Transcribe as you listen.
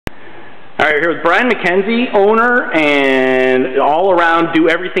All right, we're here with Brian McKenzie, owner and all-around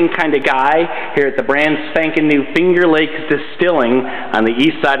do-everything kind of guy here at the brand spanking new Finger Lakes Distilling on the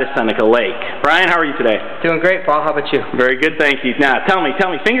east side of Seneca Lake. Brian, how are you today? Doing great, Paul. How about you? Very good, thank you. Now, tell me,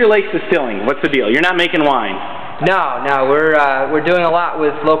 Finger Lakes Distilling, what's the deal? You're not making wine? No, we're doing a lot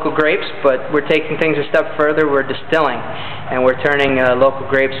with local grapes, but we're taking things a step further. We're distilling, and we're turning local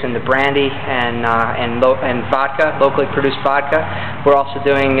grapes into brandy and vodka, locally produced vodka. We're also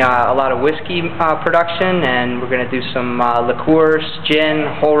doing a lot of whiskey production, and we're going to do some liqueurs, gin,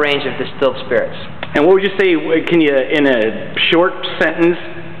 a whole range of distilled spirits. And what would you say, can you, in a short sentence,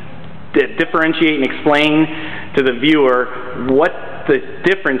 differentiate and explain to the viewer what the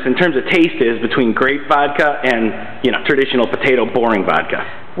difference in terms of taste is between grape vodka and, traditional potato boring vodka?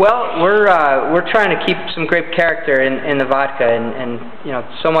 Well, we're trying to keep some grape character in the vodka, and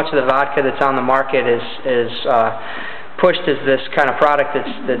so much of the vodka that's on the market is pushed as this kind of product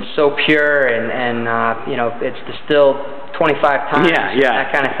that's so pure and it's distilled 25 times,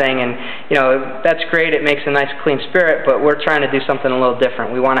 that kind of thing, and that's great. It makes a nice clean spirit, but we're trying to do something a little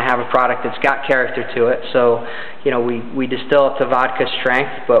different. We want to have a product that's got character to it, so we distill up to vodka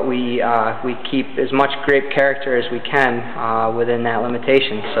strength, but we keep as much grape character as we can within that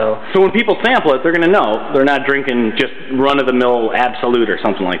limitation. So when people sample it, they're going to know they're not drinking just run-of-the-mill Absolute or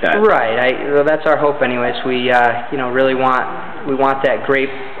something like that. Right. Well, that's our hope, anyways. We really want that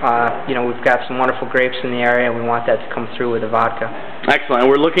grape. We've got some wonderful grapes in the area. We want that to come through with the vodka. Excellent.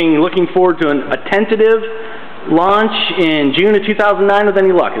 We're looking forward to a tentative launch in June of 2009 with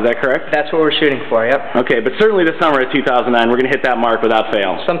any luck. Is that correct? That's what we're shooting for, yep. Okay, but certainly the summer of 2009, we're going to hit that mark without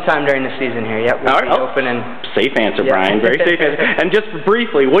fail. Sometime during the season here, yep. We'll be open and... Safe answer, Brian. Very safe answer. And just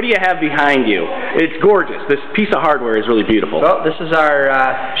briefly, what do you have behind you? It's gorgeous. This piece of hardware is really beautiful. Well, this is our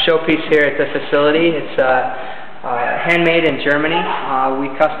showpiece here at the facility. It's handmade in Germany. We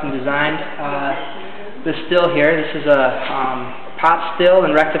custom designed the still here. This is a pot still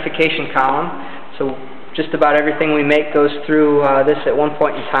and rectification column. So just about everything we make goes through this at one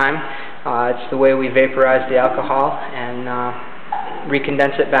point in time. It's the way we vaporize the alcohol and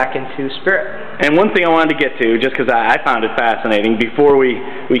recondense it back into spirit. And one thing I wanted to get to, just because I found it fascinating, before we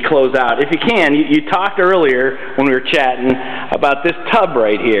close out, if you can, you talked earlier when we were chatting about this tub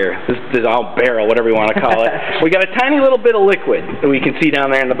right here, this barrel, whatever you want to call it. We got a tiny little bit of liquid that we can see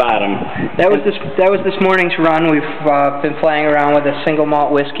down there in the bottom. That was this morning's run. We've been playing around with a single malt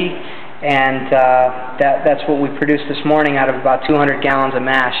whiskey, and that's what we produced this morning out of about 200 gallons of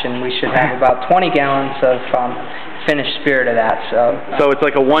mash, and we should have about 20 gallons of finished spirit of that. So it's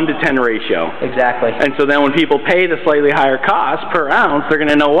like a 1 to 10 ratio. Exactly. And so then when people pay the slightly higher cost per ounce, they're going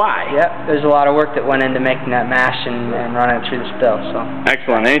to know why. Yep. There's a lot of work that went into making that mash and running it through the still. So.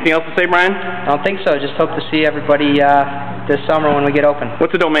 Excellent. Anything else to say, Brian? I don't think so. Just hope to see everybody this summer when we get open.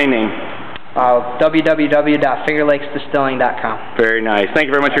 What's the domain name? www.fingerlakesdistilling.com. Very nice. Thank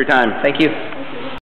you very much for your time. Thank you.